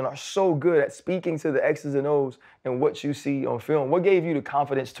comfortable and are so good at speaking to the X's and O's and what you see on film. What gave you the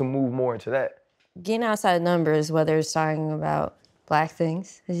confidence to move more into that? Getting outside of numbers, whether it's talking about black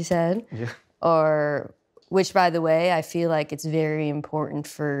things, as you said, or, which, by the way, I feel like it's very important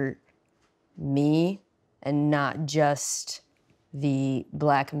for me and not just the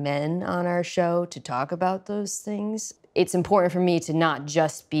black men on our show to talk about those things. It's important for me to not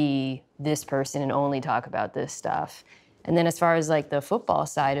just be this person and only talk about this stuff. And then as far as like the football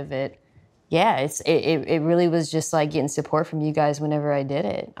side of it, yeah, it really was just like getting support from you guys whenever I did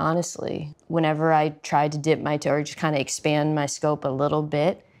it, honestly. Whenever I tried to dip my toe or just kind of expand my scope a little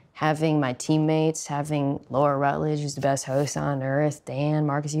bit, having my teammates, having Laura Rutledge, who's the best host on earth, Dan,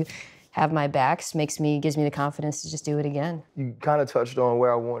 Marcus, you have my backs, gives me the confidence to just do it again. You kind of touched on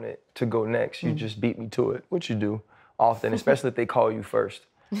where I wanted to go next. You just beat me to it, which you do often, especially if they call you first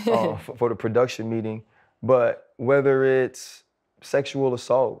for the production meeting. But whether it's sexual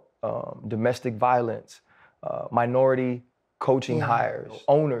assault, domestic violence, minority coaching hires,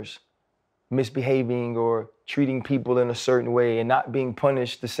 owners misbehaving or treating people in a certain way and not being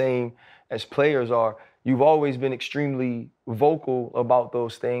punished the same as players are, you've always been extremely vocal about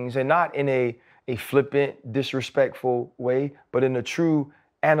those things, and not in a flippant, disrespectful way, but in a true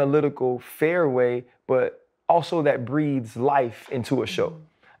analytical, fair way, but also that breathes life into a show.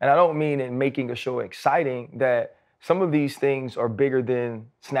 And I don't mean in making a show exciting, that some of these things are bigger than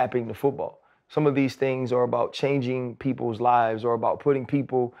snapping the football. Some of these things are about changing people's lives or about putting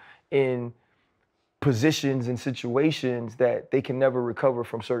people in positions and situations that they can never recover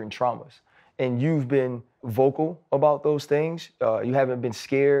from certain traumas. And you've been vocal about those things. You haven't been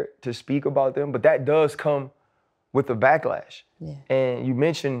scared to speak about them, but that does come with a backlash. And you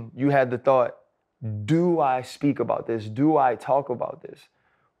mentioned you had the thought, do I speak about this? Do I talk about this?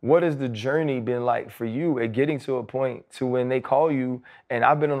 What has the journey been like for you at getting to a point to when they call you, and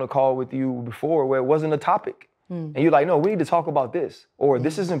I've been on a call with you before where it wasn't a topic, and you're like, no, we need to talk about this, or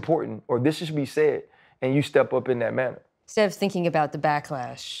this is important, or this should be said, and you step up in that manner? Instead of thinking about the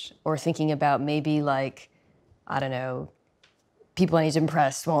backlash or thinking about maybe like, I don't know, people I need to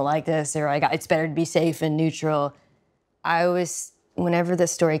impress won't like this, or it's better to be safe and neutral, I always, whenever the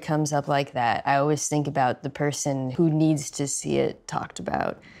story comes up like that, I always think about the person who needs to see it talked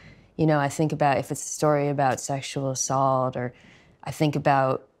about. You know, I think about if it's a story about sexual assault, or I think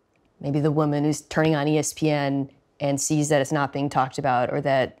about maybe the woman who's turning on ESPN and sees that it's not being talked about or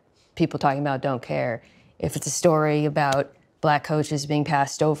that people talking about don't care. If it's a story about black coaches being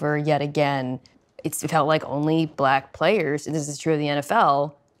passed over yet again, it felt like only black players, and this is true of the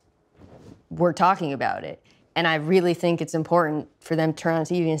NFL, were talking about it. And I really think it's important for them to turn on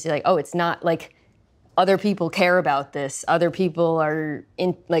TV and say, like, oh, it's not like other people care about this. Other people are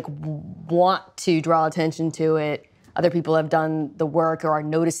want to draw attention to it. Other people have done the work or are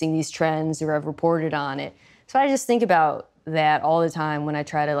noticing these trends or have reported on it. So I just think about that all the time when I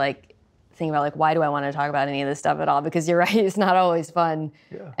try to think about why do I want to talk about any of this stuff at all? Because you're right, it's not always fun,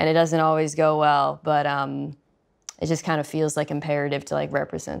 and it doesn't always go well. But it just kind of feels like imperative to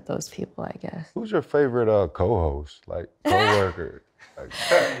represent those people, I guess. Who's your favorite co-host, co-worker?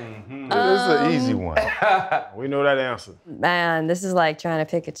 It's an easy one. We know that answer. Man, this is like trying to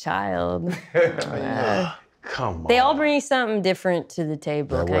pick a child. Come on. They all bring something different to the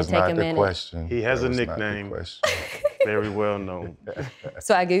table. That Can I was take not a the minute? question. He has That a was not the nickname. question. Very well known.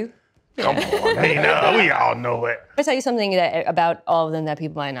 Swagoo. Come on, Mina. We all know it. I'll tell you something about all of them that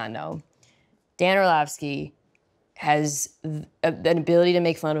people might not know. Dan Orlovsky has an ability to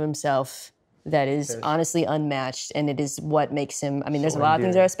make fun of himself that is honestly unmatched, and it is what makes him, I mean, there's a lot of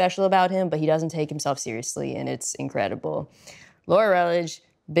things that are special about him, but he doesn't take himself seriously, and it's incredible. Laura Rutledge,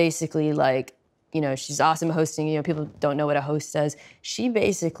 basically, like, you know, she's awesome at hosting. You know, people don't know what a host does. She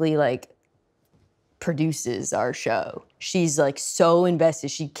basically, like, produces our show. She's, like, so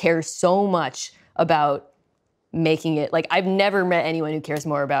invested. She cares so much about making it. Like, I've never met anyone who cares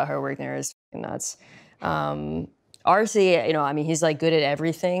more about her work than her. It's fucking nuts. RC, you know, I mean, he's, like, good at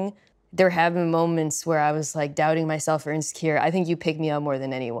everything. There have been moments where I was, like, doubting myself or insecure. I think you pick me up more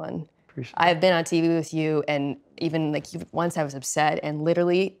than anyone. I've been on TV with you, and even, like, once I was upset, and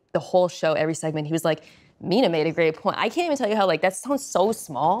literally the whole show, every segment, he was like, Mina made a great point. I can't even tell you how, like, that sounds so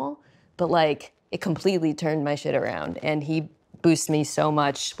small, but, like, it completely turned my shit around. And he boosts me so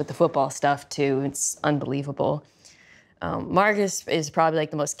much with the football stuff, too. It's unbelievable. Marcus is probably,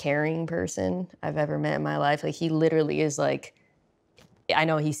 like, the most caring person I've ever met in my life. Like, he literally is, like, I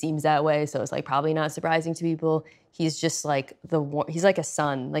know he seems that way, so it's, like, probably not surprising to people. He's just, like, he's like a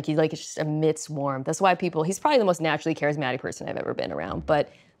sun. Like, he, like, just emits warmth. That's why he's probably the most naturally charismatic person I've ever been around.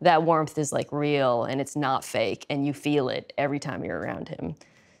 But that warmth is, like, real, and it's not fake, and you feel it every time you're around him.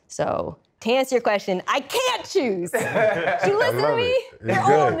 So, to answer your question, I can't choose. You listen to me? You're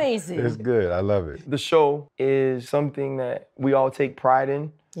all amazing. It's good. I love it. The show is something that we all take pride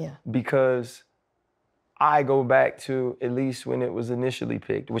in. Yeah. Because I go back to at least when it was initially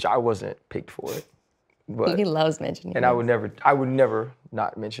picked, which I wasn't picked for it. But, he loves mentioning and this. I would never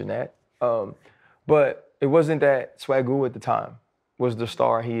not mention that. But it wasn't that Swagoo at the time was the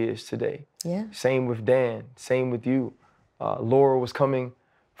star he is today. Yeah. Same with Dan, same with you. Laura was coming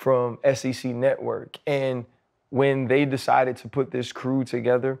from SEC Network. And when they decided to put this crew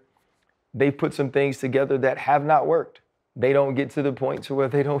together, they put some things together that have not worked. They don't get to the point to where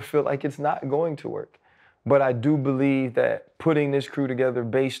they don't feel like it's not going to work. But I do believe that putting this crew together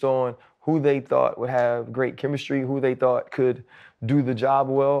based on who they thought would have great chemistry, who they thought could do the job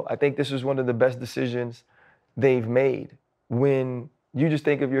well, I think this is one of the best decisions they've made. When you just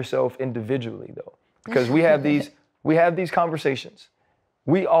think of yourself individually, though, because we have these conversations.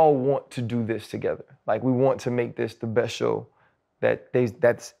 We all want to do this together. Like, we want to make this the best show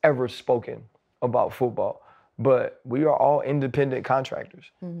that's ever spoken about football. But we are all independent contractors.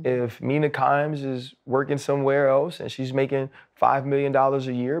 Mm-hmm. If Mina Kimes is working somewhere else and she's making $5 million a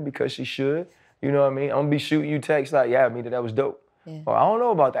year because she should, you know what I mean? I'm gonna be shooting you texts like, yeah, Mina, that was dope. Yeah. Or I don't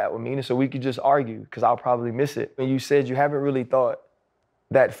know about that with Mina, so we could just argue because I'll probably miss it. And you said you haven't really thought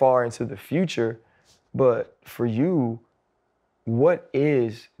that far into the future, but for you, what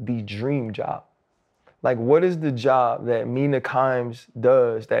is the dream job? Like, what is the job that Mina Kimes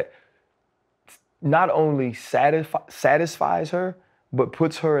does that not only satisfies her, but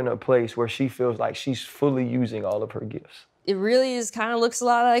puts her in a place where she feels like she's fully using all of her gifts? It really is kind of looks a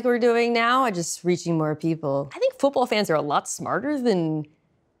lot like we're doing now, just reaching more people. I think football fans are a lot smarter than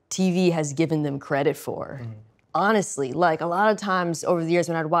TV has given them credit for. Mm-hmm. Honestly, like, a lot of times over the years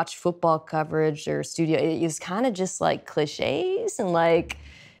when I'd watch football coverage or studio, it was kind of just like cliches, and like,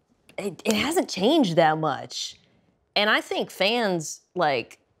 it hasn't changed that much. And I think fans,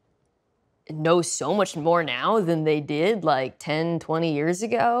 like, know so much more now than they did like 10, 20 years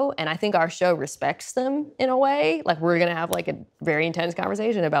ago. And I think our show respects them in a way. Like, we're gonna have like a very intense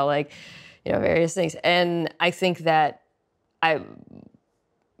conversation about, like, you know, various things. And I think that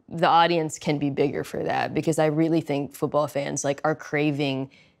the audience can be bigger for that, because I really think football fans, like, are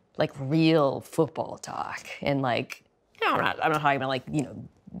craving like real football talk. And, like, I'm not talking about, like, you know,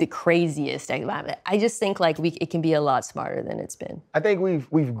 the craziest. I just think, like, it can be a lot smarter than it's been. I think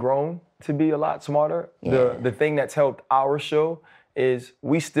we've grown to be a lot smarter. Yeah. The thing that's helped our show is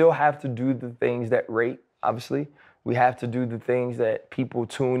we still have to do the things that rate, obviously. We have to do the things that people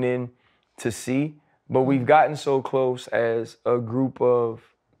tune in to see. But we've gotten so close as a group of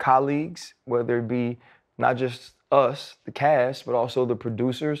colleagues, whether it be not just us, the cast, but also the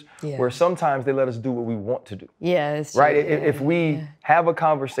producers, where sometimes they let us do what we want to do. Yeah, it's right. True. If we have a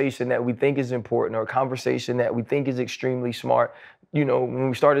conversation that we think is important, or a conversation that we think is extremely smart, you know, when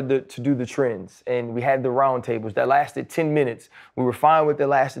we started to do the trends and we had the round tables that lasted 10 minutes, we were fine with it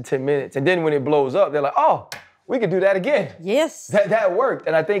lasted 10 minutes. And then when it blows up, they're like, oh, we can do that again. Yes. That worked.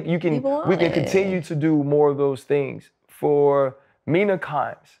 And I think we can continue to do more of those things. For Mina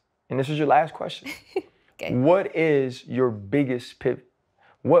Kimes, and this is your last question. Okay. What is your biggest pivot?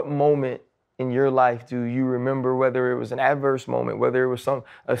 What moment in your life do you remember, whether it was an adverse moment, whether it was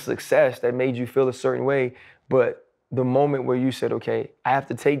a success that made you feel a certain way, but the moment where you said, okay, I have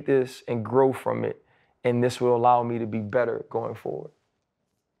to take this and grow from it, and this will allow me to be better going forward?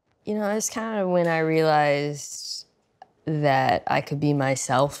 You know, it's kind of when I realized that I could be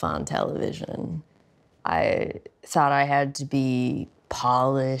myself on television. I thought I had to be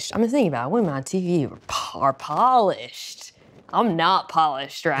polished. I mean, think about it, women on TV are polished. I'm not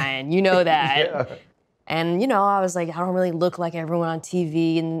polished, Ryan. You know that. Yeah. And, you know, I was like, I don't really look like everyone on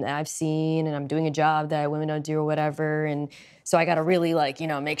TV and I've seen, and I'm doing a job that women don't do or whatever. And so I got to really, like, you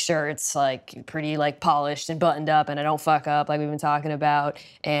know, make sure it's, like, pretty, like, polished and buttoned up, and I don't fuck up like we've been talking about,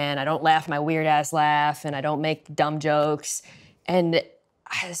 and I don't laugh my weird-ass laugh, and I don't make dumb jokes. And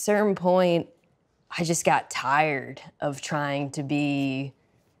at a certain point, I just got tired of trying to be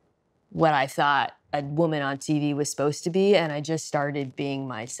what I thought a woman on TV was supposed to be, and I just started being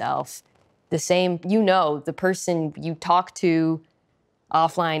myself. The same, you know, the person you talk to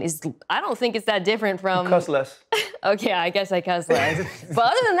offline is, I don't think it's that different from... You cuss less. Okay, I guess I cuss less. But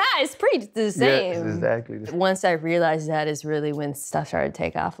other than that, it's pretty the same. Yeah, exactly. Once I realized that is really when stuff started to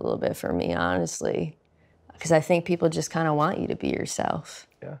take off a little bit for me, honestly. Because I think people just kind of want you to be yourself.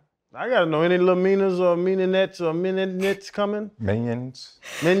 Yeah. I gotta know, any little Minas or Minanettes or Minanettes coming? Minions.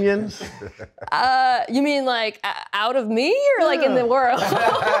 Minions? You mean like out of me or like in the world?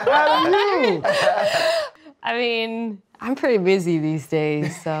 Out of you. I mean, I'm pretty busy these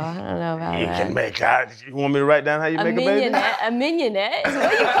days, so I don't know about You that. can make out. You want me to write down how you make a baby? A mignonette?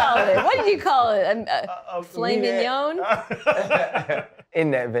 What do you call it? What did you call it? A filet mignon?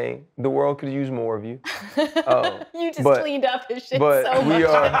 In that vein, the world could use more of you. You just cleaned up his shit but so much.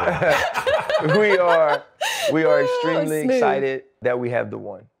 we are extremely Smooth. excited that we have the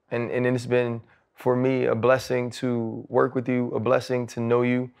one. And it's been, for me, a blessing to work with you, a blessing to know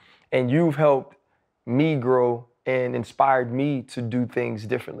you. And you've helped me grow and inspired me to do things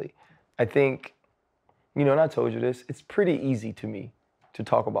differently. I think, you know, and I told you this, it's pretty easy to me to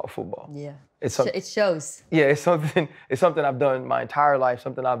talk about football. Yeah, it shows. Yeah, it's something I've done my entire life,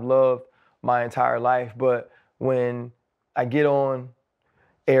 something I've loved my entire life. But when I get on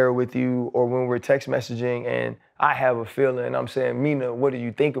air with you, or when we're text messaging and I have a feeling and I'm saying, Mina, what do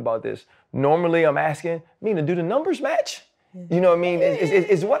you think about this? Normally I'm asking, Mina, do the numbers match? You know what I mean?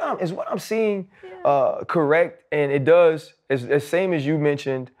 Is what I'm seeing correct? And it does. As same as you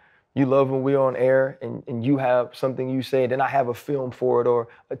mentioned, you love when we're on air and you have something you say, then I have a film for it or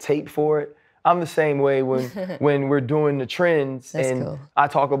a tape for it. I'm the same way when we're doing the trends. That's and cool. I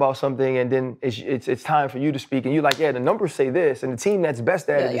talk about something and then it's time for you to speak and you're like, yeah, the numbers say this and the team that's best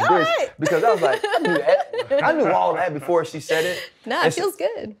at it is this. Right. Because I was like, I knew that. I knew all that before she said it. Nah, it feels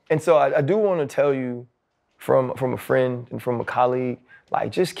good. And so I do want to tell you from a friend and from a colleague,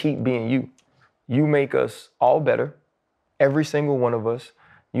 like, just keep being you. You make us all better, every single one of us.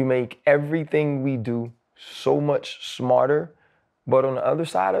 You make everything we do so much smarter. But on the other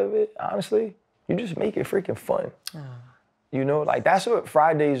side of it, honestly, you just make it freaking fun. Oh. You know, like, that's what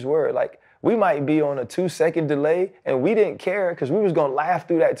Fridays were. Like, we might be on a 2-second delay and we didn't care because we was gonna laugh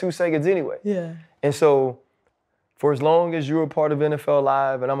through that 2 seconds anyway. Yeah. And so for as long as you're a part of NFL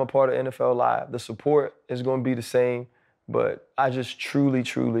Live and I'm a part of NFL Live, the support is gonna be the same. But I just truly,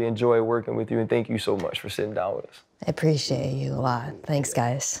 truly enjoy working with you, and thank you so much for sitting down with us. I appreciate you a lot. Thanks,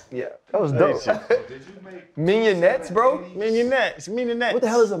 guys. Yeah, that was dope. Did you make mignonettes, bro? Mignonettes. What the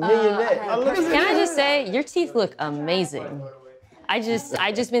hell is a mignonette? Can I just say, your teeth look amazing. I just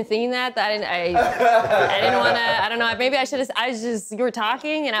been thinking that I didn't want to, I don't know, maybe I should have, you were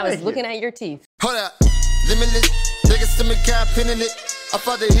talking and I was looking at your teeth. Hold up, limitless, take a stomach, got pinning it. I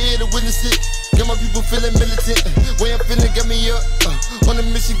fought the head to witness it. Got my people feeling militant. Way I'm feeling got me up. On the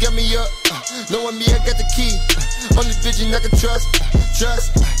mission got me up. Knowing me, I got the key. Only vision I can trust.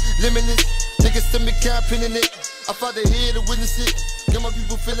 Trust. Limitless. Nigga stomach can't pinning it. I fought the head to witness it. Got my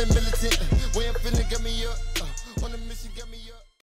people feeling militant. Way I'm feeling got me up. On the